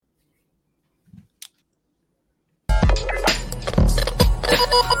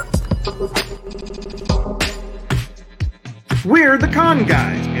We're the Con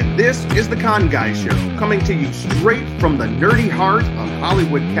Guys, and this is the Con Guys Show, coming to you straight from the nerdy heart of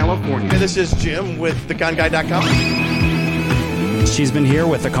Hollywood, California. And this is Jim with theconguy.com. She's been here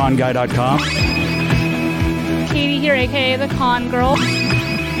with theconguy.com. Katie here, aka the Con Girl.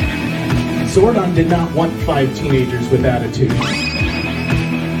 Zordon did not want 5 teenagers with attitude.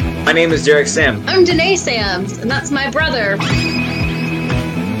 My name is Derek Sam. I'm Danae Sams, and that's my brother.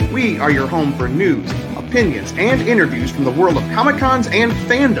 We are your home for news, opinions, and interviews from the world of Comic-Cons and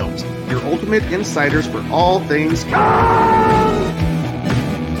fandoms. Your ultimate insiders for all things con!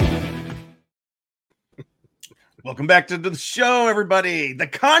 Welcome back to the show, everybody. The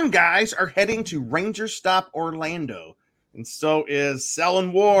Con Guys are heading to Rangerstop, Orlando. And so is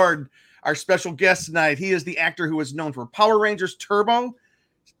Selwyn Ward, our special guest tonight. He is the actor who is known for Power Rangers Turbo,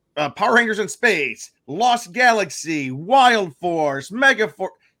 Power Rangers in Space, Lost Galaxy, Wild Force, Megaforce.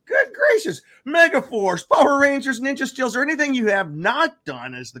 Good gracious, Megaforce, Power Rangers, Ninja Steels, or anything you have not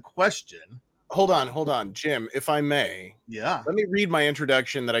done is the question. Hold on, Jim, if I may. Yeah. Let me read my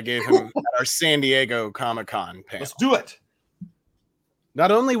introduction that I gave him at our San Diego Comic-Con panel. Let's do it. Not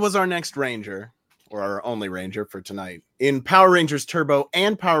only was our next Ranger, or our only Ranger for tonight, in Power Rangers Turbo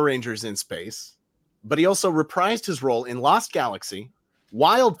and Power Rangers in Space, but he also reprised his role in Lost Galaxy,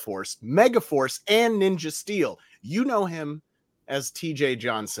 Wild Force, Megaforce, and Ninja Steel. You know him as TJ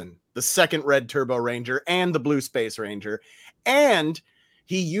Johnson, the second Red Turbo Ranger and the Blue Space Ranger. And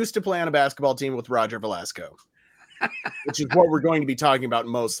he used to play on a basketball team with Roger Velasco, which is what we're going to be talking about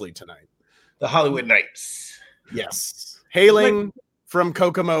mostly tonight. The Hollywood Knights. Yes. Hailing from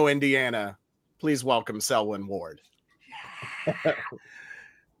Kokomo, Indiana, please welcome Selwyn Ward.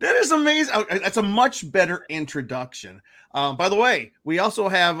 That is amazing. That's a much better introduction. By the way, we also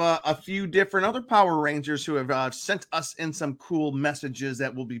have a few different other Power Rangers who have sent us in some cool messages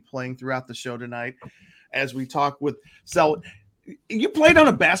that we'll be playing throughout the show tonight as we talk with Selwyn. You played on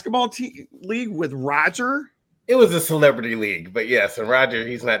a basketball league with Roger? It was a celebrity league, but yes, and Roger,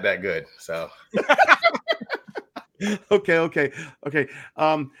 he's not that good. So okay.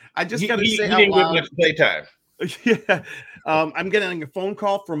 I just got to say, he didn't get much playtime. Yeah. I'm getting a phone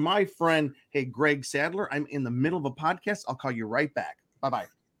call from my friend. Hey, Greg Sadler, I'm in the middle of a podcast. I'll call you right back. Bye-bye.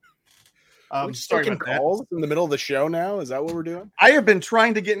 Sorry about calls in the middle of the show now. Is that what we're doing? I have been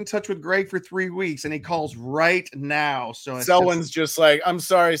trying to get in touch with Greg for 3 weeks, and he calls right now. So Selwyn's just like, I'm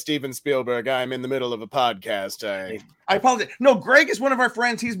sorry, Steven Spielberg. I'm in the middle of a podcast. I apologize. No, Greg is one of our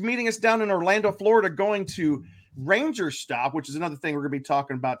friends. He's meeting us down in Orlando, Florida, going to Rangerstop, which is another thing we're going to be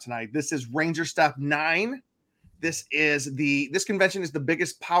talking about tonight. This is Rangerstop 9. This convention is the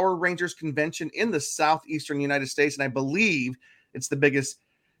biggest Power Rangers convention in the southeastern United States, and I believe it's the biggest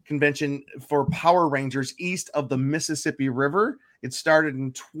convention for Power Rangers east of the Mississippi River. It started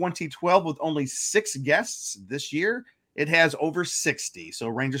in 2012 with only 6 guests. This year, it has over 60. So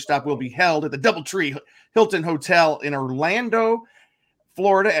Rangerstop will be held at the Doubletree Hilton Hotel in Orlando,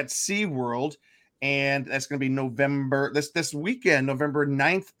 Florida at SeaWorld, and that's going to be November this weekend, November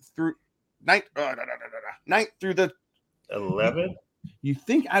 9th through the 11th. You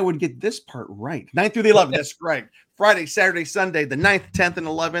think I would get this part right? 9th through the 11th. That's right. Friday, Saturday, Sunday, the 9th, 10th, and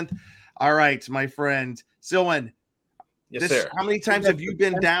 11th. All right, my friend Selwyn. Yes, sir. How many times have you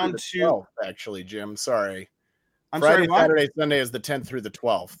been down to? 12th, actually, Jim. Sorry. Friday, Saturday, Sunday is the 10th through the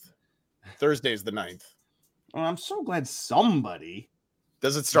 12th. Thursday is the 9th. Oh, I'm so glad somebody.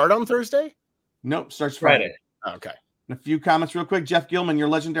 Does it start on Thursday? Nope, starts Friday. Okay. And a few comments real quick. Jeff Gilman, your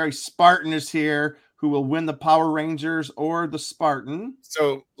legendary Spartan, is here, who will win the Power Rangers or the Spartan.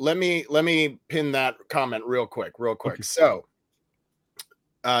 So let me pin that comment real quick. Okay. So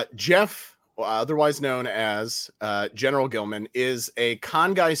Jeff, otherwise known as General Gilman, is a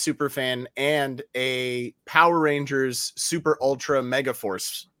Con Guy superfan and a Power Rangers Super Ultra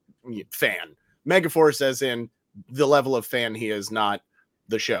Megaforce fan. Megaforce as in the level of fan he is, not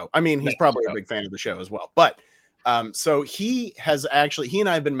the show. I mean, he's probably a big fan of the show as well. But so he and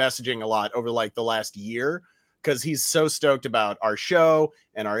I have been messaging a lot over like the last year because he's so stoked about our show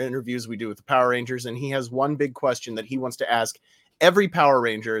and our interviews we do with the Power Rangers. And he has one big question that he wants to ask every Power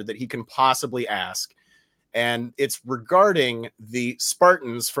Ranger that he can possibly ask. And it's regarding the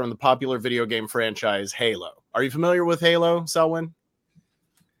Spartans from the popular video game franchise Halo. Are you familiar with Halo, Selwyn?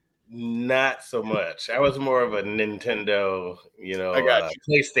 Not so much. I was more of a Nintendo,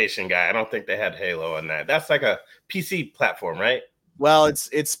 PlayStation guy. I don't think they had Halo on that. That's like a PC platform, right? Well,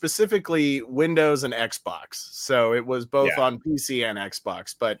 it's specifically Windows and Xbox. So it was both on PC and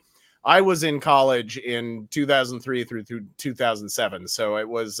Xbox. But I was in college in 2003 through 2007. So it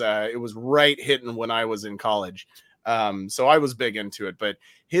was right hitting when I was in college. So I was big into it. But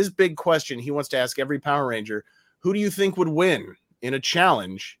his big question, he wants to ask every Power Ranger, who do you think would win in a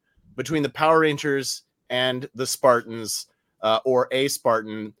challenge between the Power Rangers and the Spartans, or a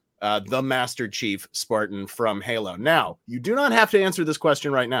Spartan, the Master Chief Spartan from Halo? Now, you do not have to answer this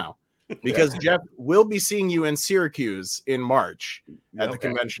question right now, because Jeff will be seeing you in Syracuse in March at the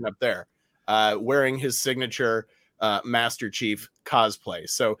convention up there, wearing his signature Master Chief cosplay.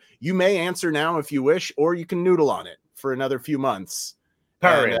 So you may answer now if you wish, or you can noodle on it for another few months.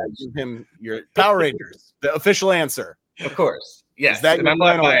 Power Rangers. Give him your Power Rangers, the official answer. Of course. Yes. Is that and I'm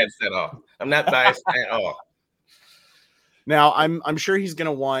not biased at all. I'm not biased at all. Now, I'm sure he's going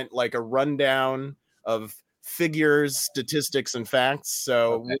to want like a rundown of figures, statistics, and facts.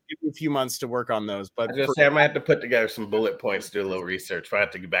 So we'll give you a few months to work on those. But I might have to put together some bullet points, do a little research. If I have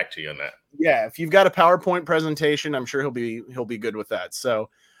to get back to you on that. Yeah, if you've got a PowerPoint presentation, I'm sure he'll be good with that.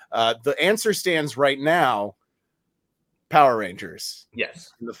 So the answer stands right now. Power Rangers.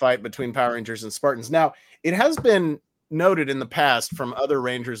 Yes. In the fight between Power Rangers and Spartans. Now, it has been noted in the past from other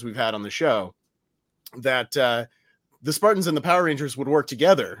Rangers we've had on the show that the Spartans and the Power Rangers would work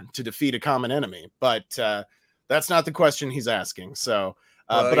together to defeat a common enemy, but that's not the question he's asking. So,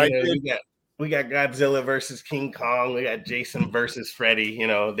 we got Godzilla versus King Kong. We got Jason versus Freddy.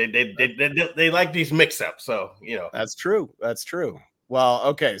 They like these mix-ups. So that's true. That's true. Well,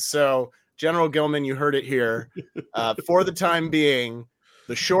 okay. So General Gilman, you heard it here. For the time being,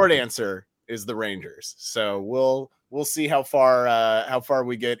 the short answer is the Rangers. So we'll see how far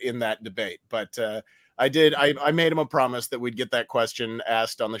we get in that debate. But I made him a promise that we'd get that question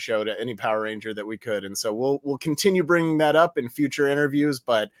asked on the show to any Power Ranger that we could. And so we'll continue bringing that up in future interviews,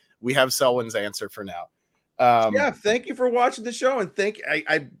 but we have Selwyn's answer for now. Thank you for watching the show. And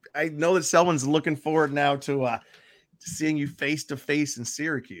I know that Selwyn's looking forward now to seeing you face to face in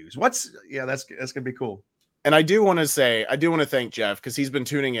Syracuse. That's gonna be cool. And I do want to thank Jeff, because he's been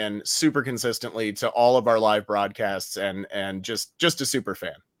tuning in super consistently to all of our live broadcasts and just a super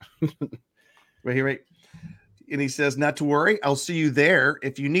fan. Right. And he says, not to worry, I'll see you there.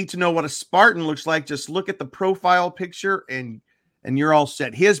 If you need to know what a Spartan looks like, just look at the profile picture and you're all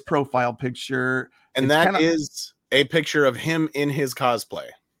set. His profile picture. And that is a picture of him in his cosplay.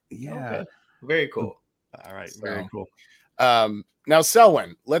 Yeah. Okay. Very cool. All right. Very cool. Now,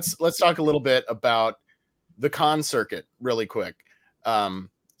 Selwyn, let's talk a little bit about the con circuit really quick.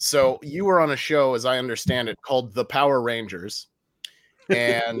 So you were on a show, as I understand it, called The Power Rangers.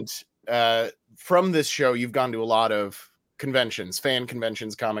 And from this show, you've gone to a lot of conventions, fan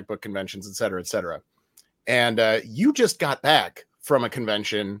conventions, comic book conventions, et cetera, et cetera. And you just got back from a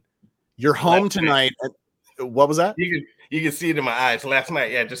convention. You're home tonight. What was that? You can see it in my eyes. Last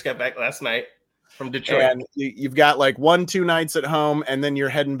night. Yeah, just got back last night from Detroit. And you've got like 1-2 nights at home, and then you're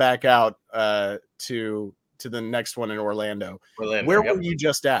heading back out to the next one in Orlando. Where were you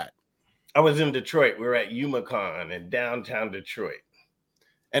just at? I was in Detroit. We were at UmaCon in downtown Detroit.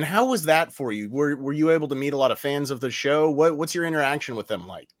 And how was that for you? Were you able to meet a lot of fans of the show? What's your interaction with them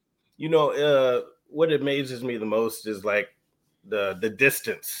like? What amazes me the most is like the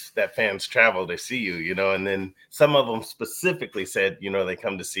distance that fans travel to see you, and then some of them specifically said, they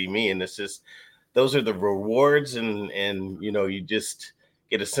come to see me, and it's just, those are the rewards, and you just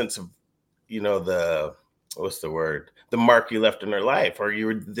get a sense of, the mark you left in their life, or you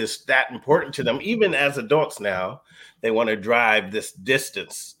were that important to them. Even as adults now, they want to drive this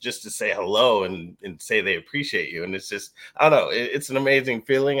distance just to say hello and say they appreciate you. And it's just, I don't know, it's an amazing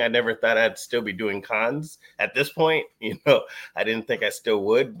feeling. I never thought I'd still be doing cons at this point. I didn't think I still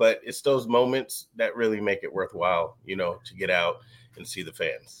would, but it's those moments that really make it worthwhile, to get out and see the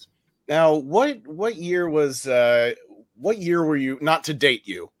fans. Now, what year were you, not to date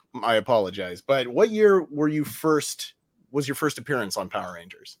you, I apologize, but what year was your first appearance on Power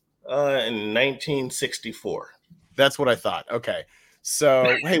Rangers? In 1964. That's what I thought. Okay.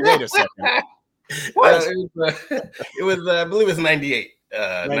 So, hey, wait a second. It was I believe it was 98.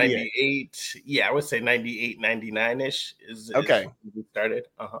 98. Yeah, I would say 98, 99-ish is okay. Is we started.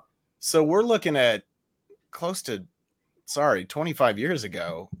 Uh-huh. So we're looking at close to 25 years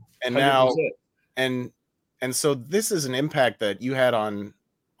ago. And 100%. Now and so this is an impact that you had on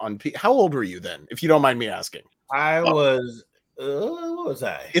how old were you then, if you don't mind me asking? I was what was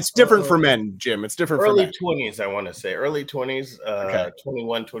I? It's different for men, Jim. It's different for men. Early 20s, I want to say. Early 20s, okay.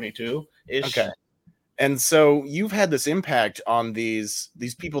 21, 22-ish. Okay. And so you've had this impact on these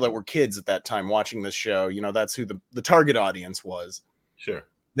people that were kids at that time watching this show. That's who the target audience was. Sure.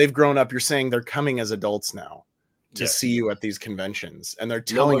 They've grown up. You're saying they're coming as adults now to see you at these conventions, and they're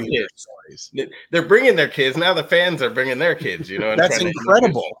telling you their stories. They're bringing their kids. Now the fans are bringing their kids, That's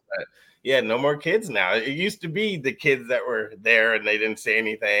incredible. Yeah, no more kids now. It used to be the kids that were there and they didn't say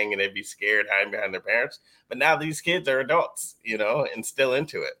anything and they'd be scared hiding behind their parents. But now these kids are adults, and still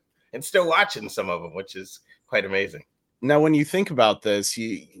into it and still watching some of them, which is quite amazing. Now, when you think about this,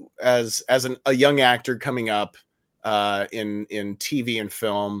 as a young actor coming up in TV and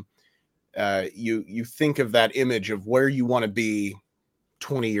film, you think of that image of where you want to be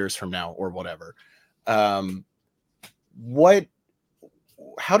 20 years from now or whatever.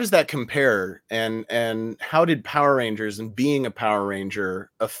 How does that compare, and how did Power Rangers and being a Power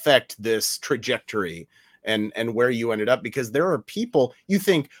Ranger affect this trajectory and where you ended up? Because there are people you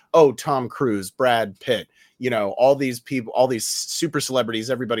think, oh, Tom Cruise, Brad Pitt, all these people, all these super celebrities,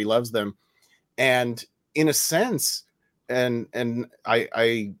 everybody loves them. And in a sense, and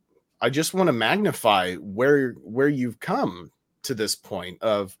I just want to magnify where you've come to this point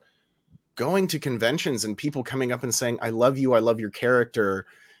of going to conventions and people coming up and saying, I love you, I love your character.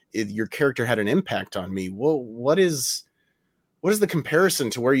 Your character had an impact on me. Well, what is the comparison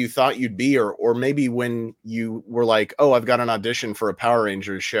to where you thought you'd be, or maybe when you were like, oh, I've got an audition for a Power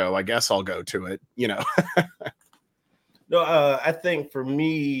Rangers show, I guess I'll go to it, No, I think for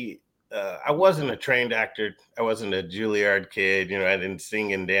me, I wasn't a trained actor. I wasn't a Juilliard kid. I didn't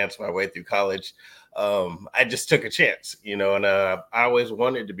sing and dance my way through college. I just took a chance, and I always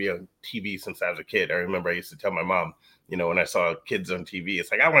wanted to be on TV since I was a kid. I remember I used to tell my mom, when I saw kids on TV,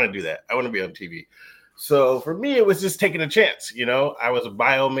 it's like, I want to do that. I want to be on TV. So for me, it was just taking a chance. I was a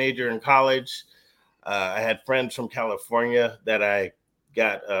bio major in college. I had friends from California that I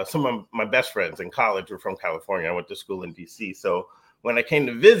got. Some of my best friends in college were from California. I went to school in DC. So when I came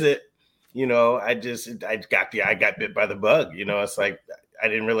to visit, I got bit by the bug. It's like, I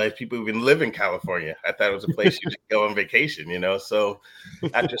didn't realize people even live in California. I thought it was a place you just go on vacation, So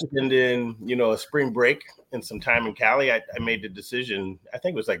after spending, a spring break and some time in Cali, I made the decision, I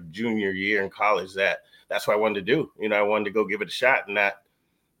think it was like junior year in college, that's what I wanted to do. I wanted to go give it a shot and not,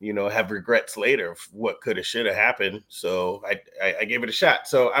 have regrets later of what could have, should have happened. So I gave it a shot.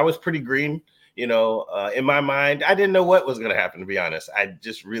 So I was pretty green, in my mind. I didn't know what was going to happen, to be honest. I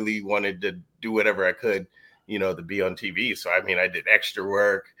just really wanted to do whatever I could, to be on TV. So, I did extra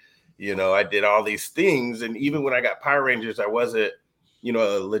work, I did all these things. And even when I got Power Rangers, I wasn't, a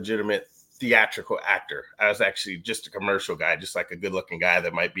legitimate theatrical actor. I was actually just a commercial guy, just like a good looking guy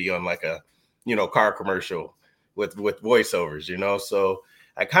that might be on like a, car commercial with voiceovers, So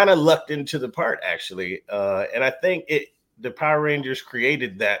I kind of lucked into the part, actually. And I think the Power Rangers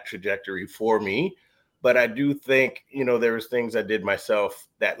created that trajectory for me. But I do think, there was things I did myself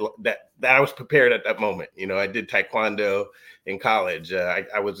that I was prepared at that moment. I did Taekwondo in college.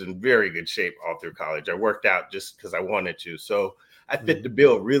 I was in very good shape all through college. I worked out just because I wanted to. So I fit the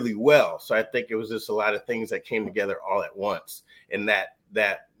bill really well. So I think it was just a lot of things that came together all at once. And that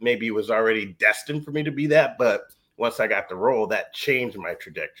maybe was already destined for me to be that. But once I got the role, that changed my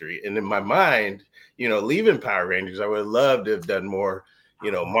trajectory. And in my mind, leaving Power Rangers, I would have loved to have done more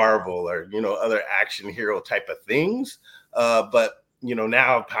Marvel or, other action hero type of things. But,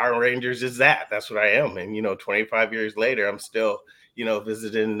 now Power Rangers is that's what I am. And, 25 years later, I'm still,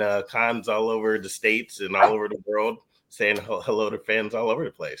 visiting cons all over the States and all over the world, saying hello to fans all over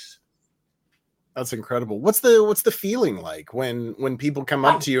the place. That's incredible. What's the feeling like when people come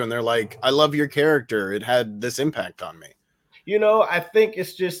up to you and they're like, I love your character, it had this impact on me? I think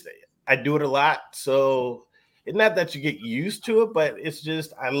it's just, I do it a lot. So it's not that you get used to it, but it's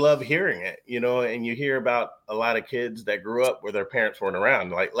just, I love hearing it, and you hear about a lot of kids that grew up where their parents weren't around,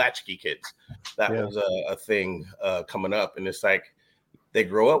 like latchkey kids. That was a thing coming up. And it's like, they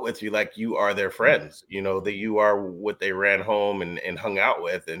grow up with you like you are their friends, that you are what they ran home and hung out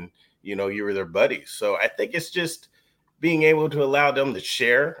with, and, you were their buddies. So I think it's just being able to allow them to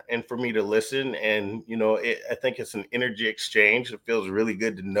share and for me to listen. And, I think it's an energy exchange. It feels really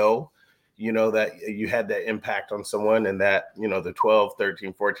good to know, that you had that impact on someone, and that, the 12,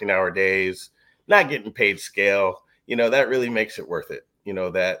 13, 14-hour days, not getting paid scale, that really makes it worth it.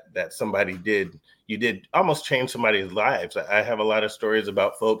 That somebody you did almost change somebody's lives. I have a lot of stories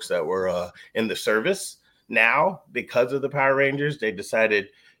about folks that were in the service now because of the Power Rangers. They decided,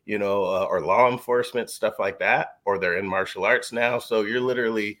 or law enforcement, stuff like that, or they're in martial arts now. So you're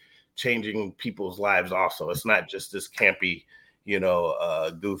literally changing people's lives also. It's not just this campy,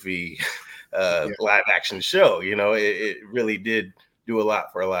 goofy live action show. It really did do a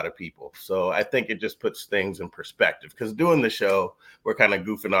lot for a lot of people. So I think it just puts things in perspective, because doing the show, we're kind of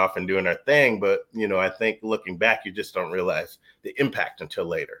goofing off and doing our thing. But, I think looking back, you just don't realize the impact until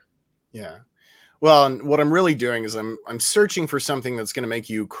later. Yeah. Well, and what I'm really doing is I'm searching for something that's going to make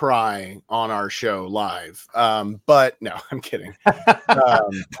you cry on our show live. But no, I'm kidding.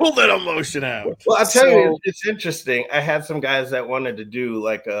 Pull that emotion out. Well, I'll tell you, it's interesting. I had some guys that wanted to do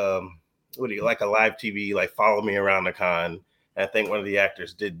like like a live TV, like follow me around the con. I think one of the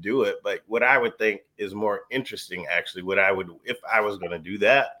actors did do it, but what I would think is more interesting, actually, if I was going to do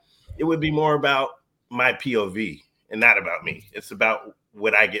that, it would be more about my POV and not about me. It's about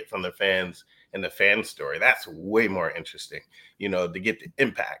what I get from the fans and the fan story. That's way more interesting, to get the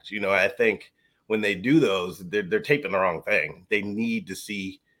impact. I think when they do those, they're taping the wrong thing. They need to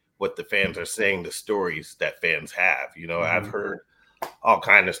see what the fans are saying, the stories that fans have. I've heard all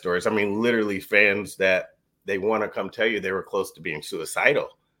kinds of stories. I mean, literally fans that they want to come tell you they were close to being suicidal,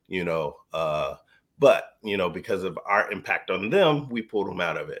 but because of our impact on them, we pulled them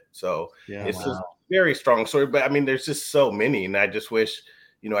out of it. So it's a very strong story, but I mean, there's just so many, and I just wish,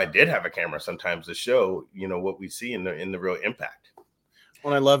 I did have a camera sometimes to show, what we see in the real impact.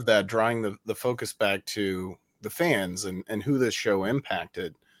 Well, I love that, drawing the focus back to the fans and who this show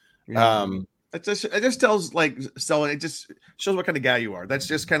impacted. Yeah. It just tells Selwyn, it just shows what kind of guy you are. That's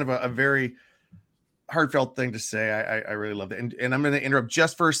just kind of a very heartfelt thing to say. I really love it. And I'm going to interrupt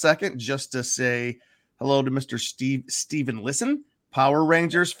just for a second, just to say hello to Mr. Steven Listen, Power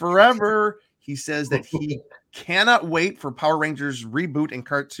Rangers Forever. He says that he cannot wait for Power Rangers reboot and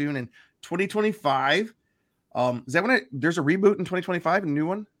cartoon in 2025. Is that when there's a reboot in 2025, a new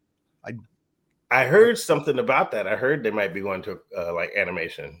one? I heard something about that. I heard they might be going to like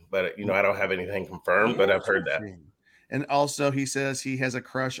animation, but I don't have anything confirmed, but I've heard that. And also he says he has a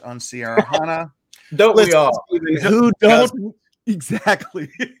crush on Ciara Hanna. Don't we all? Who don't? Exactly.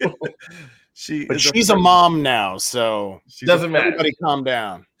 She's a mom now, so doesn't matter. Everybody calm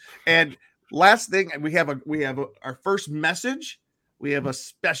down. And last thing, we have our first message. We have a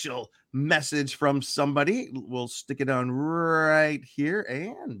special message from somebody. We'll stick it on right here.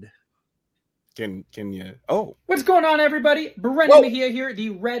 And can you? Oh, what's going on, everybody? Brendan Mejia here, the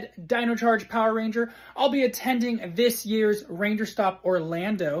Red Dino Charge Power Ranger. I'll be attending this year's Rangerstop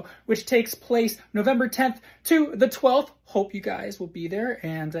Orlando, which takes place November 10th to the 12th. Hope you guys will be there,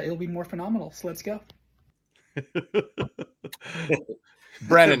 and it'll be more phenomenal. So let's go.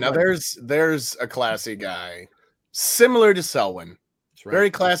 Brennan, now there's a classy guy, similar to Selwyn. Right.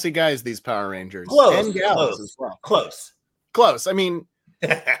 Very classy guys, these Power Rangers. And gals as well. Close. I mean,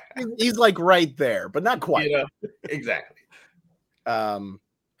 he's like right there, but not quite. Exactly.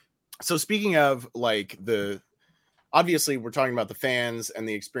 So speaking of obviously we're talking about the fans and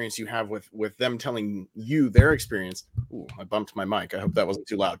the experience you have with them telling you their experience. Ooh, I bumped my mic. I hope that wasn't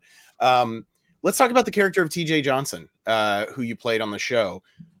too loud. Let's talk about the character of TJ Johnson, who you played on the show.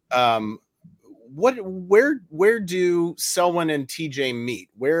 Where do Selwyn and TJ meet?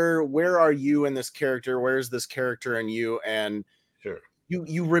 Where are you in this character? Where's this character in you? And sure.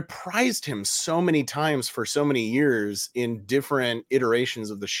 You reprised him so many times for so many years in different iterations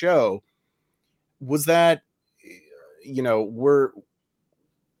of the show. Was that,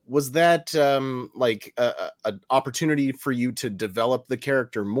 was that an opportunity for you to develop the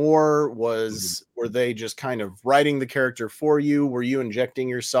character more? Were they just kind of writing the character for you? Were you injecting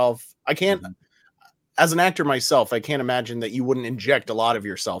yourself? As an actor myself, I can't imagine that you wouldn't inject a lot of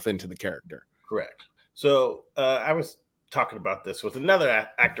yourself into the character. Correct. So I was talking about this with another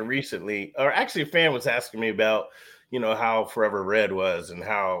actor recently, or actually a fan was asking me about, how Forever Red was and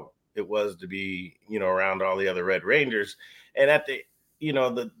how it was to be, around all the other Red Rangers. And at the,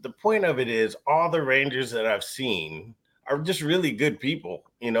 the point of it is all the Rangers that I've seen are just really good people,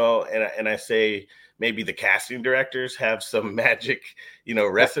 and I say maybe the casting directors have some magic,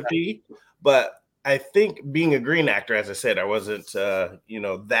 recipe, but I think being a green actor, as I said, I wasn't,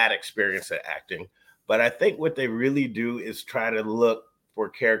 that experienced at acting. But I think what they really do is try to look for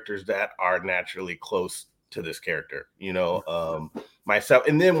characters that are naturally close to this character, myself.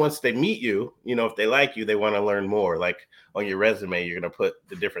 And then once they meet you, if they like you, they want to learn more. Like on your resume, you're going to put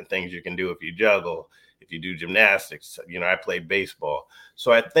the different things you can do if you juggle, if you do gymnastics. I played baseball.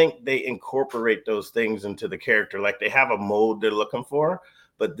 So I think they incorporate those things into the character. Like they have a mold they're looking for,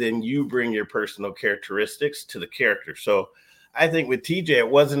 but then you bring your personal characteristics to the character. So I think with TJ, it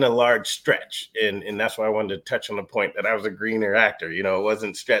wasn't a large stretch. And that's why I wanted to touch on the point that I was a greener actor. It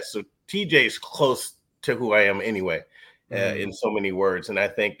wasn't stretched. So TJ's close to who I am anyway, in so many words. And I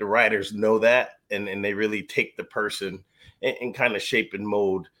think the writers know that, and they really take the person and kind of shape and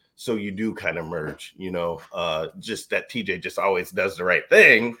mold so you do kind of merge, just that TJ just always does the right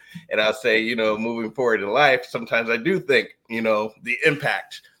thing. And I'll say, moving forward in life, sometimes I do think, the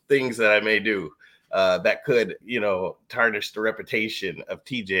impact things that I may do. that could, tarnish the reputation of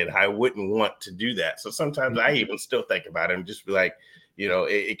TJ, and I wouldn't want to do that. So sometimes I even still think about it and just be like,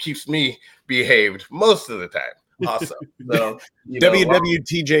 it keeps me behaved most of the time. Also, so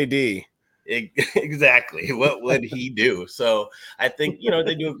WWTJD. Exactly. What would he do? So I think,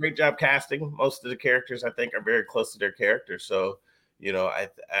 they do a great job casting. Most of the characters, I think, are very close to their characters. So,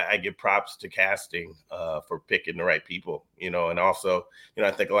 I give props to casting for picking the right people, and also,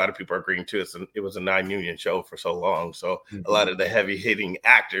 I think a lot of people are agreeing too. It was a non-union show for so long. So a lot of the heavy hitting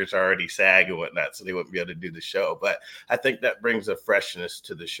actors are already SAG and whatnot, so they wouldn't be able to do the show. But I think that brings a freshness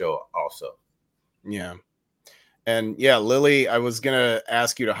to the show also. Yeah. And yeah, Lily, I was going to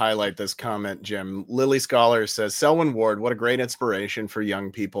ask you to highlight this comment, Jim. Lily Scholar says, Selwyn Ward, what a great inspiration for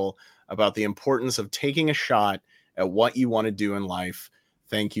young people about the importance of taking a shot at what you want to do in life.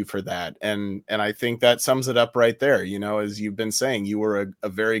 Thank you for that. And I think that sums it up right there. As you've been saying, you were a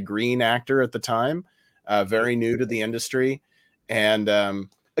very green actor at the time, very new to the industry. And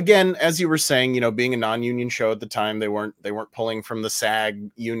again, as you were saying, being a non-union show at the time, they weren't pulling from the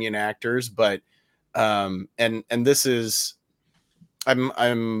SAG union actors, but and this is,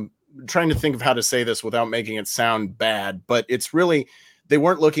 I'm trying to think of how to say this without making it sound bad, but it's really, they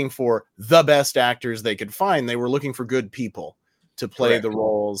weren't looking for the best actors they could find. They were looking for good people to play Correct. the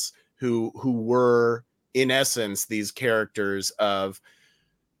roles who were in essence these characters of,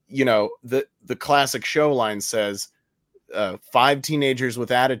 the classic show line says 5 teenagers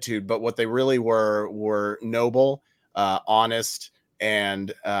with attitude, but what they really were noble, honest,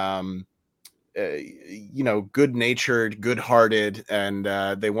 and good-natured, good-hearted, and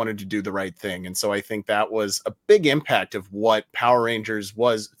they wanted to do the right thing. And so I think that was a big impact of what Power Rangers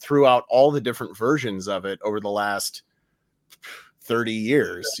was throughout all the different versions of it over the last 30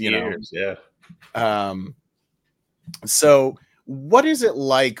 years, Yeah. So what is it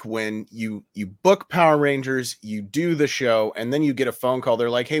like when you book Power Rangers, you do the show, and then you get a phone call? They're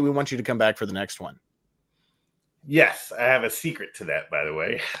like, hey, we want you to come back for the next one. Yes, I have a secret to that, by the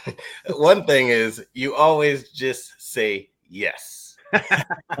way. One thing is you always just say yes.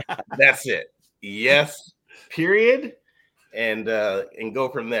 That's it. Yes, period. And go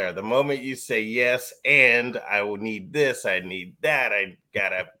from there. The moment you say yes, and I will need this, I need that, I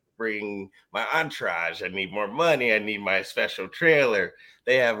gotta bring my entourage, I need more money, I need my special trailer.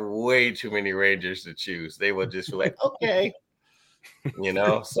 They have way too many Rangers to choose. They will just be like, okay.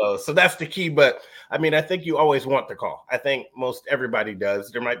 So that's the key. But I mean, I think you always want the call. I think most everybody does.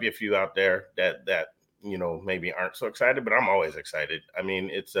 There might be a few out there that maybe aren't so excited, but I'm always excited. I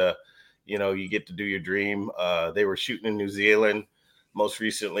mean, it's you get to do your dream. They were shooting in New Zealand most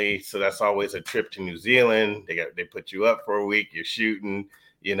recently, so that's always a trip to New Zealand. They put you up for a week, you're shooting,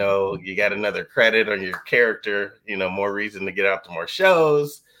 you got another credit on your character, more reason to get out to more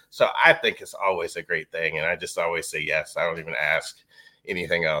shows. So I think it's always a great thing. And I just always say yes. I don't even ask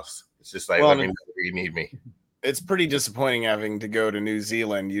anything else. It's just like, let me know where you need me. It's pretty disappointing having to go to New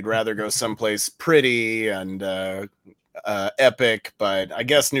Zealand. You'd rather go someplace pretty and epic, but I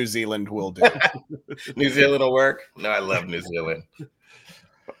guess New Zealand will do. New Zealand will work. No, I love New Zealand.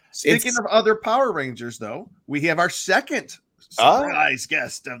 Speaking of other Power Rangers, though, we have our second surprise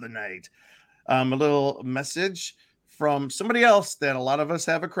guest of the night. A little message from somebody else that a lot of us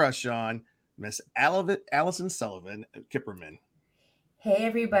have a crush on, Miss Allison Sullivan Kipperman. Hey,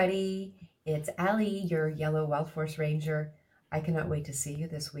 everybody. It's Allie, your yellow Wild Force Ranger. I cannot wait to see you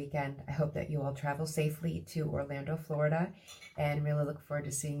this weekend. I hope that you all travel safely to Orlando, Florida, and really look forward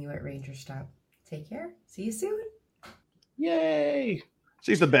to seeing you at Rangerstop. Take care. See you soon. Yay.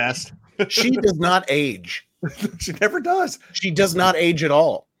 She's the best. She does not age. She never does. She does not age at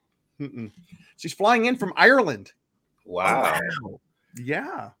all. Mm-mm. She's flying in from Ireland. Wow.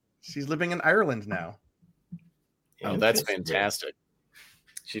 Yeah. She's living in Ireland now. Oh, that's fantastic.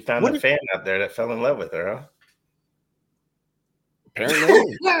 She found a fan out there that fell in love with her, huh?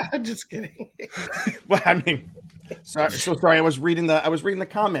 Apparently. I'm just kidding. Well, I mean, sorry. I was reading the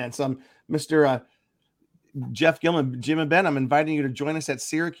comments. Mr. Jeff Gilman, Jim and Ben, I'm inviting you to join us at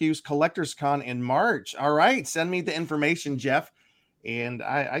Syracuse Collectors Con in March. All right. Send me the information, Jeff. And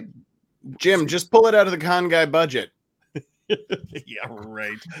Jim, just pull it out of the con guy budget. Yeah,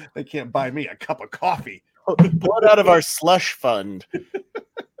 right. They can't buy me a cup of coffee. Pull it out of our slush fund.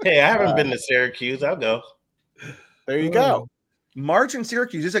 Hey, I haven't been to Syracuse. I'll go. There you go. March in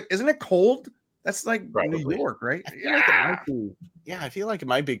Syracuse. Isn't it cold? That's like Probably. New York, right? I feel like it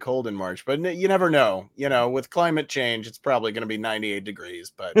might be cold in March, but you never know. With climate change, it's probably going to be 98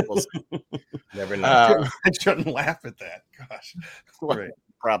 degrees, but we'll see. Never know. I shouldn't laugh at that. Gosh. Right.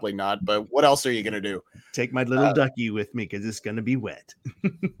 Probably not, but what else are you going to do? Take my little ducky with me because it's going to be wet.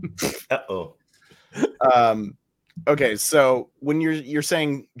 Uh-oh. Okay, so when you're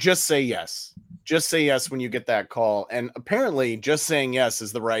saying just say yes when you get that call, and apparently just saying yes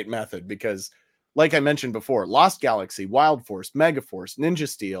is the right method because, like I mentioned before, Lost Galaxy, Wild Force, Megaforce, Ninja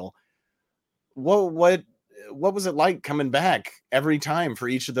Steel. What was it like coming back every time for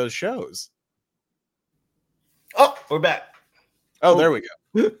each of those shows? Oh, we're back. Oh, there we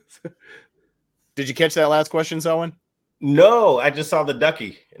go. Did you catch that last question, Selwyn? No, I just saw the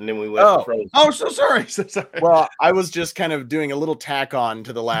ducky, and then we went. So sorry. Well, I was just kind of doing a little tack on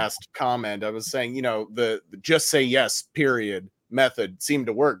to the last comment. I was saying, the just say yes, period method seemed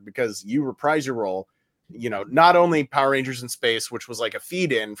to work because you reprise your role. Not only Power Rangers in Space, which was like a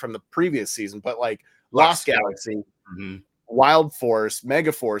feed in from the previous season, but like Lost Galaxy, Wild Force,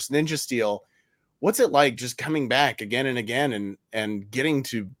 Megaforce, Ninja Steel. What's it like just coming back again and again and getting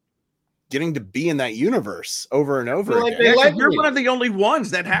to be in that universe over and over again? You're one of the only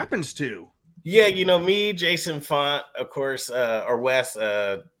ones that happens to. Yeah, me, Jason Font, of course, or Wes,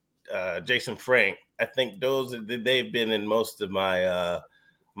 Jason Frank. I think they've been in most of my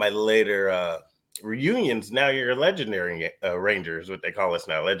my later reunions. Now you're legendary Rangers, what they call us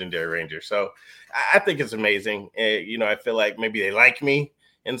now, legendary Rangers. So I think it's amazing. I feel like maybe they like me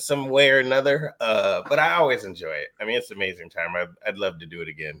in some way or another, but I always enjoy it. I mean, it's an amazing time. I'd love to do it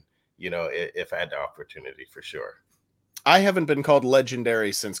again. If I had the opportunity, for sure. I haven't been called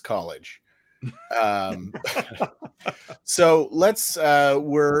legendary since college. So let's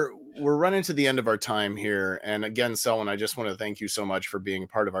we're running to the end of our time here. And again, Selwyn, I just want to thank you so much for being a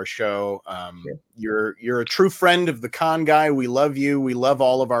part of our show. You're a true friend of the Con Guy. We love you. We love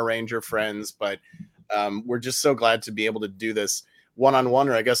all of our Ranger friends, but we're just so glad to be able to do this one-on-one,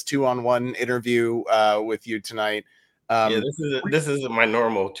 or I guess 2-on-1 interview with you tonight. This isn't my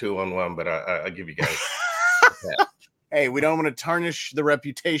normal 2-on-1, but I'll give you guys. Hey, we don't want to tarnish the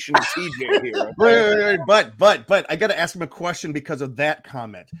reputation of TJ here. Okay? But I got to ask him a question because of that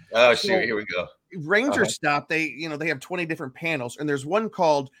comment. Oh, shoot, here we go. Rangerstop, they have 20 different panels, and there's one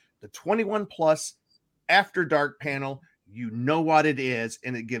called the 21 plus After Dark panel. You know what it is,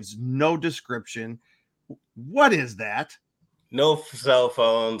 and it gives no description. What is that? No cell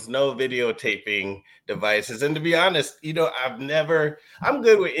phones, no videotaping devices. And to be honest, I'm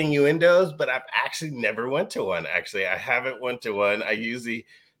good with innuendos, but I've actually never went to one. Actually, I haven't went to one. I usually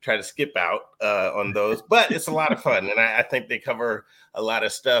try to skip out on those, but it's a lot of fun. And I think they cover a lot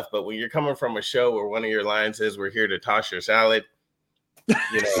of stuff. But when you're coming from a show where one of your lines is, "We're here to toss your salad,"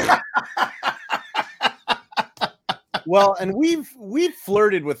 Well, and we've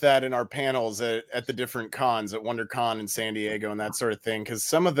flirted with that in our panels at the different cons, at WonderCon in San Diego and that sort of thing, because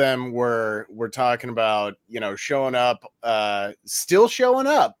some of them were talking about showing up, still showing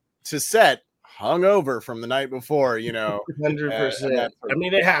up to set hungover from the night before. 100%. I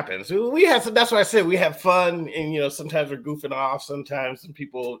mean, it happens. That's why I said we have fun, and sometimes we're goofing off. Sometimes some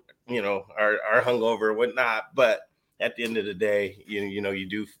people are hungover and whatnot, but at the end of the day,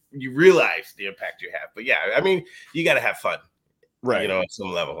 you realize the impact you have. But yeah, I mean, you got to have fun, right? At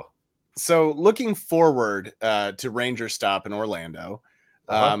some level. So looking forward to Rangerstop in Orlando,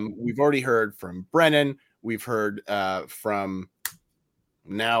 we've already heard from Brennan. We've heard from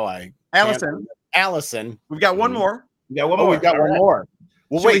Allison. We've got one more. We've got one more.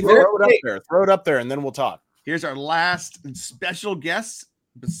 Well, wait, throw it up there, and then we'll talk. Here's our last special guest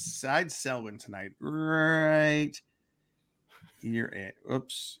besides Selwyn tonight, right?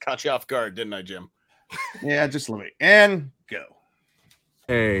 Oops. Caught you off guard, didn't I, Jim? Yeah, just let me. And go.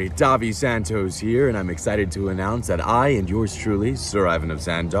 Hey, Davi Santos here, and I'm excited to announce that I and yours truly, Sir Ivan of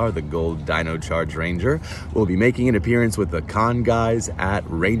Xandar, the Gold Dino Charge Ranger, will be making an appearance with the Con Guys at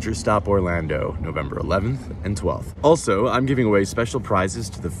Rangerstop Orlando, November 11th and 12th. Also, I'm giving away special prizes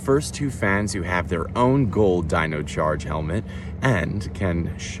to the first 2 fans who have their own Gold Dino Charge helmet and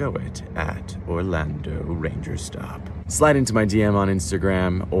can show it at Orlando Rangerstop. Slide into my DM on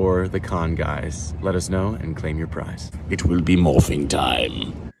Instagram or the Con Guys. Let us know and claim your prize. It will be morphing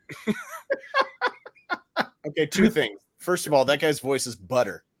time. Okay, 2 things. First of all, that guy's voice is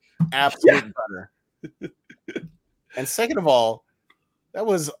butter. Absolute butter. And second of all, that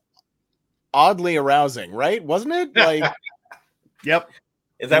was oddly arousing, right? Wasn't it? Like, yep.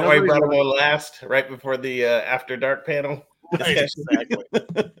 Is that why you brought him on last, right before the After Dark panel? Right, exactly.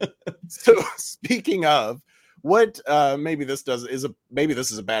 So speaking of, what maybe this is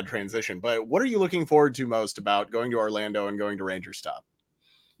a bad transition, but what are you looking forward to most about going to Orlando and going to Rangerstop?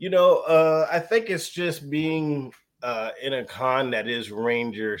 I think it's just being in a con that is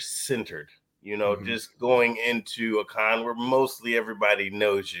Ranger centered. You know, just going into a con where mostly everybody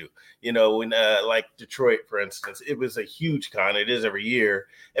knows you. You know, when like Detroit, for instance, it was a huge con. It is every year,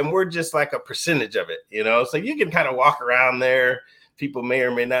 and we're just like a percentage of it. You know, so you can kind of walk around there. People may or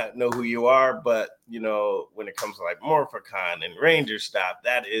may not know who you are, but you know, when it comes to like Morphicon and Rangerstop,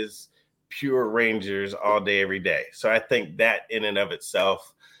 that is pure Rangers all day, every day. So I think that in and of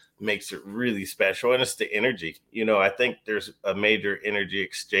itself makes it really special, and it's the energy. You know, I think there's a major energy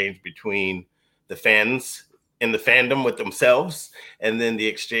exchange between the fans in the fandom with themselves, and then the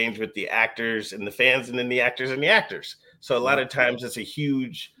exchange with the actors and the fans, and then the actors and the actors. So a lot of times it's a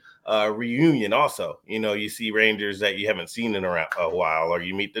huge reunion also. You know, you see Rangers that you haven't seen in a while, or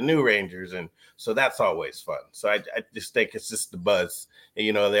you meet the new Rangers, and so that's always fun. So I just think it's just the buzz. And,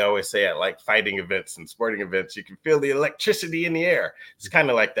 you know, they always say at like fighting events and sporting events, you can feel the electricity in the air. It's kind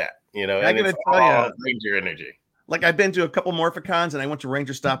of like that, you know, and it's all Ranger energy. Like, I've been to a couple Morphicons, and I went to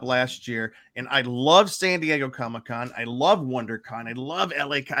Rangerstop last year, and I love San Diego Comic-Con. I love WonderCon. I love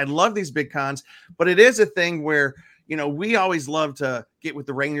LA. I love these big cons, but it is a thing where, you know, we always love to get with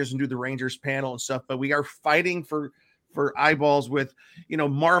the Rangers and do the Rangers panel and stuff, but we are fighting for eyeballs with, you know,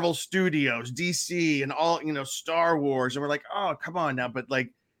 Marvel Studios, DC, and all, you know, Star Wars. And we're like, oh, come on now. But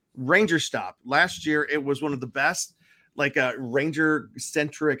like Rangerstop last year, it was one of the best, like Ranger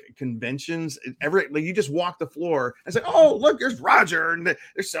centric conventions. Like, you just walk the floor and say, oh, look, there's Roger and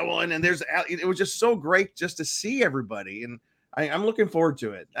there's Selwyn and there's it was just so great just to see everybody. And I'm looking forward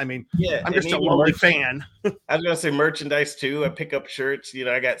to it. I mean, yeah, I'm just a lonely fan. I was gonna say merchandise too. I pick up shirts. You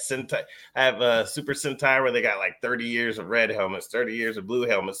know, I got Sentai. I have a Super Sentai where they got like 30 years of red helmets, 30 years of blue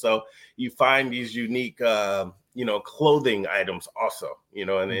helmets. So you find these unique, you know, clothing items also. You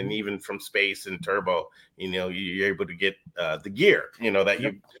know, and then even from Space and Turbo, you know, you're able to get the gear. You know, that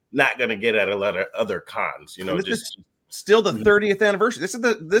you're not gonna get at a lot of other cons. You know, still the 30th anniversary.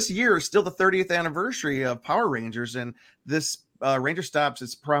 This year is still the 30th anniversary of Power Rangers, and this Rangerstops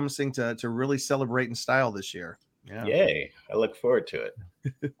is promising to really celebrate in style this year. Yeah. Yay. I look forward to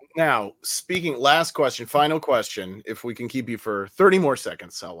it. Now, final question, if we can keep you for 30 more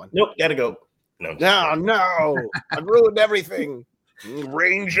seconds, Selwyn. Nope, gotta go. No, I've ruined everything.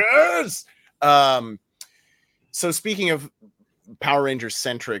 Rangers. So speaking of Power Rangers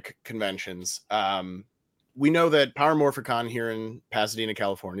centric conventions, we know that Power Morphicon here in Pasadena,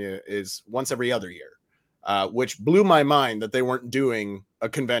 California is once every other year, which blew my mind that they weren't doing a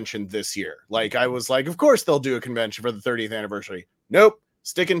convention this year. Like, I was like, of course they'll do a convention for the 30th anniversary. Nope,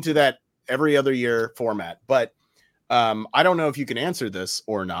 sticking to that every other year format. But I don't know if you can answer this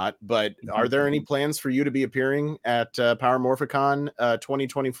or not, but are there any plans for you to be appearing at Power Morphicon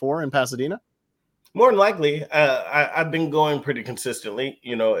 2024 in Pasadena? More than likely, I've been going pretty consistently.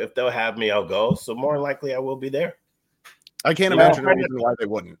 You know, if they'll have me, I'll go. So more than likely, I will be there. I can't imagine a reason why they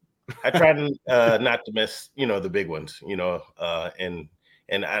wouldn't. I try to not to miss, you know, the big ones. You know, and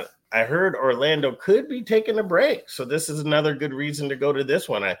I heard Orlando could be taking a break, so this is another good reason to go to this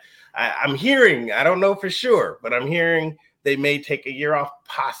one. I'm hearing, I don't know for sure, but I'm hearing they may take a year off,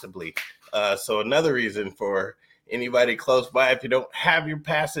 possibly. So another reason for anybody close by, if you don't have your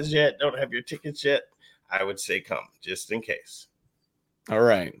passes yet, don't have your tickets yet, I would say come, just in case. All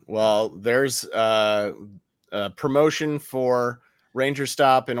right. Well, there's a promotion for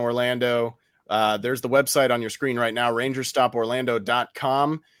Rangerstop in Orlando. There's the website on your screen right now,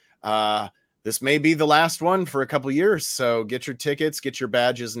 rangerstoporlando.com. This may be the last one for a couple years, so get your tickets, get your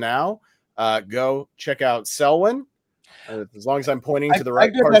badges now. Go check out Selwyn. As long as I'm pointing to the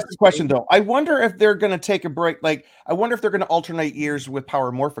right part. That's the question, though. I wonder if they're going to take a break. Like, I wonder if they're going to alternate years with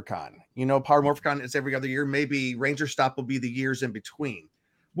Power Morphicon. You know, Power Morphicon is every other year. Maybe Rangerstop will be the years in between.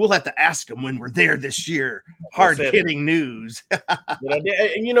 We'll have to ask them when we're there this year. Hard-hitting news.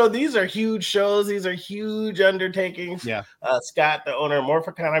 You know, these are huge shows. These are huge undertakings. Yeah. Scott, the owner of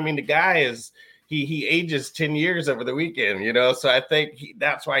Morphicon, I mean, the guy is... He ages 10 years over the weekend, you know, so I think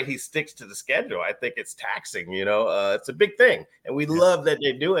that's why he sticks to the schedule. I think it's taxing, you know, it's a big thing, and we love that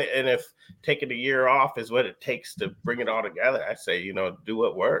they do it. And if taking a year off is what it takes to bring it all together, I say, you know, do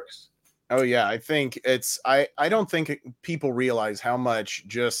what works. Oh yeah, I think I don't think people realize how much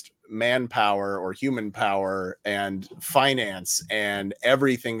just manpower or human power and finance and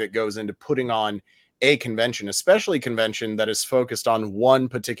everything that goes into putting on a convention, especially convention that is focused on one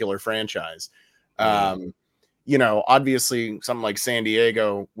particular franchise. You know, obviously something like San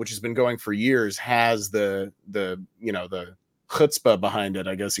Diego, which has been going for years, has the you know, the chutzpah behind it,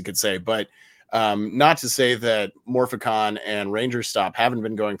 I guess you could say. But not to say that Morphicon and Rangerstop haven't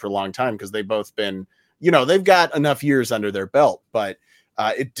been going for a long time, because they've both been, you know, they've got enough years under their belt. But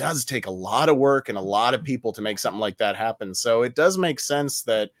it does take a lot of work and a lot of people to make something like that happen. So it does make sense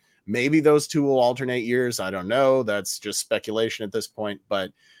that Maybe those two will alternate years. I don't know. That's just speculation at this point.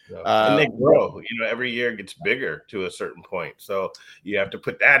 But and they grow. Every year gets bigger to a certain point. So you have to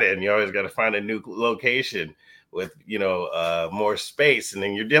put that in. You always got to find a new location with more space, and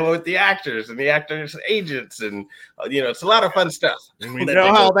then you're dealing with the actors and the actors' agents, and it's a lot of fun stuff. We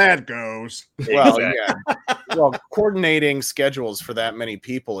know how that goes. Well, yeah. Well, coordinating schedules for that many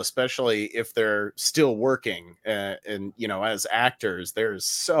people, especially if they're still working, and as actors, there's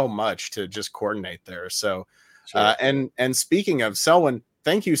so much to just coordinate there. So, sure. And speaking of Selwyn,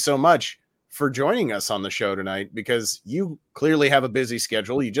 thank you so much for joining us on the show tonight, because you clearly have a busy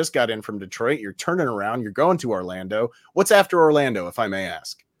schedule. You just got in from Detroit. You're turning around. You're going to Orlando. What's after Orlando, if I may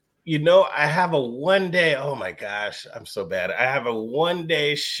ask? I have a one-day. Oh my gosh, I'm so bad. I have a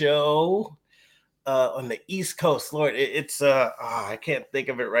one-day show on the East Coast. Lord, it's I can't think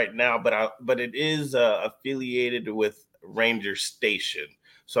of it right now, but it is affiliated with Ranger Station.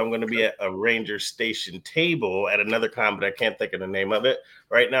 So I'm going to be at a Ranger Station table at another con, but I can't think of the name of it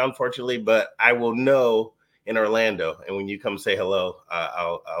right now, unfortunately. But I will know in Orlando, and when you come say hello,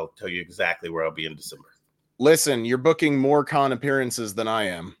 I'll tell you exactly where I'll be in December. Listen, you're booking more con appearances than I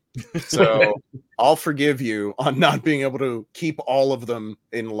am, so I'll forgive you on not being able to keep all of them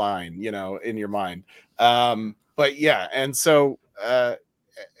in line, in your mind. But yeah, and so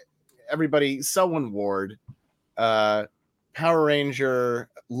everybody, Selwyn Ward, Power Ranger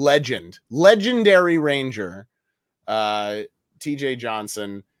legendary Ranger, TJ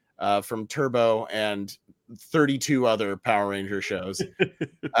Johnson from Turbo and 32 other Power Ranger shows,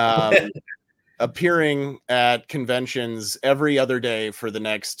 appearing at conventions every other day for the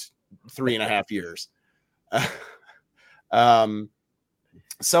next 3.5 years.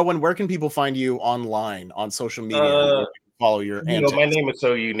 Selwyn, where can people find you online on social media? Follow your antics? My name is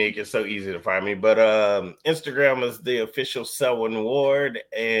so unique. It's so easy to find me. But Instagram is the official Selwyn Ward,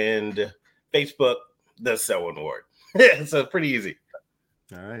 and Facebook, the Selwyn Ward. So pretty easy.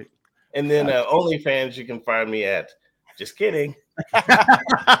 All right. And then OnlyFans, you can find me at. Just kidding.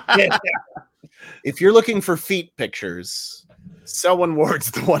 If you're looking for feet pictures, Selwyn Ward's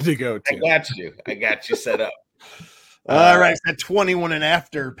the one to go to. I got you set up. All right, it's that 21 and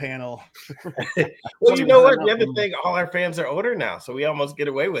after panel. Well, you know what? The other thing, all our fans are older now, so we almost get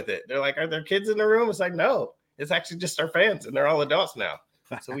away with it. They're like, "Are there kids in the room?" It's like, no, it's actually just our fans, and they're all adults now,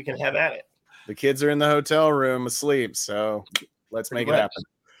 so we can have at it. The kids are in the hotel room asleep, so let's make it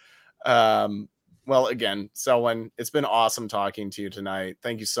happen. Well, again, Selwyn, it's been awesome talking to you tonight.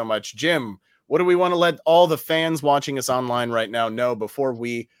 Thank you so much. Jim, what do we want to let all the fans watching us online right now know before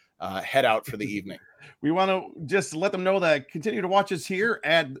we head out for the evening? We want to just let them know that continue to watch us here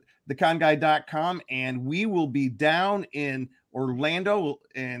at theconguy.com, and we will be down in Orlando,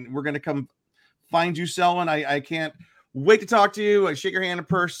 and we're going to come find you, Selwyn. I can't wait to talk to you. I shake your hand in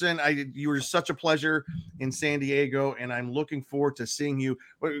person. You were such a pleasure in San Diego, and I'm looking forward to seeing you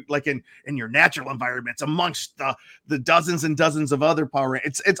like in your natural environments amongst the dozens and dozens of other Power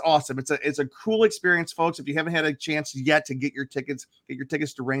Rangers. It's awesome. It's a cool experience, folks. If you haven't had a chance yet to get your tickets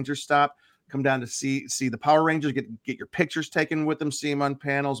to Rangerstop. Come down to see the Power Rangers, get your pictures taken with them, see them on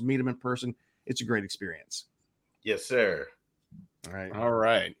panels, meet them in person. It's a great experience. Yes, sir. All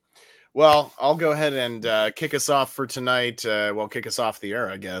right. Well, I'll go ahead and kick us off for tonight. Kick us off the air,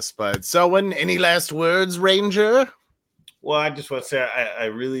 I guess. But Selwyn, any last words, Ranger? Well, I just want to say I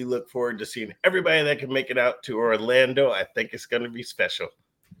really look forward to seeing everybody that can make it out to Orlando. I think it's going to be special.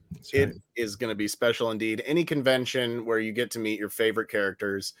 It is going to be special indeed. Any convention where you get to meet your favorite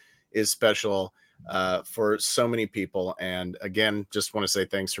characters is special for so many people. And again, just want to say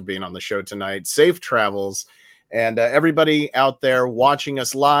thanks for being on the show tonight. Safe travels. And everybody out there watching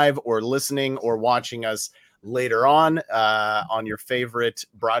us live or listening or watching us later on your favorite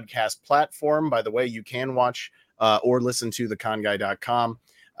broadcast platform. By the way, you can watch or listen to theconguy.com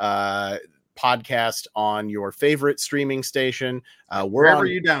podcast on your favorite streaming station. Wherever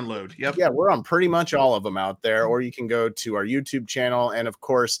you download. Yep. Yeah, we're on pretty much all of them out there. Or you can go to our YouTube channel. And of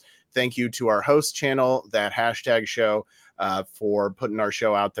course, thank you to our host channel, that hashtag show, for putting our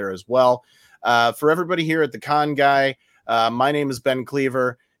show out there as well. For everybody here at the Con Guy, my name is Ben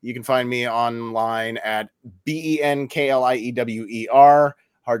Cleaver. You can find me online at BENKLIEWER.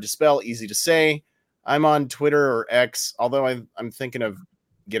 Hard to spell, easy to say. I'm on Twitter or X, although I'm thinking of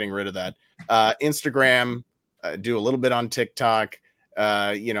getting rid of that. Instagram, do a little bit on TikTok,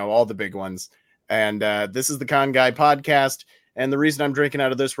 all the big ones. And this is the Con Guy podcast. And the reason I'm drinking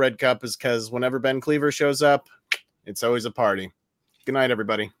out of this red cup is because whenever Ben Cleaver shows up, it's always a party. Good night,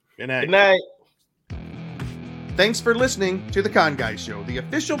 everybody. Good night. Good night. Thanks for listening to The Con Guy Show, the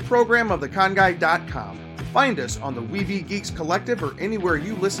official program of theconguy.com. Find us on the WeV Geeks Collective or anywhere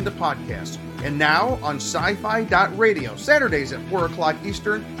you listen to podcasts. And now on sci-fi.radio, Saturdays at 4 o'clock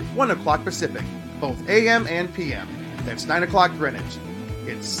Eastern, 1 o'clock Pacific, both AM and PM. That's 9 o'clock Greenwich.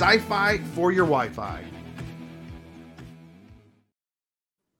 It's sci-fi for your Wi-Fi.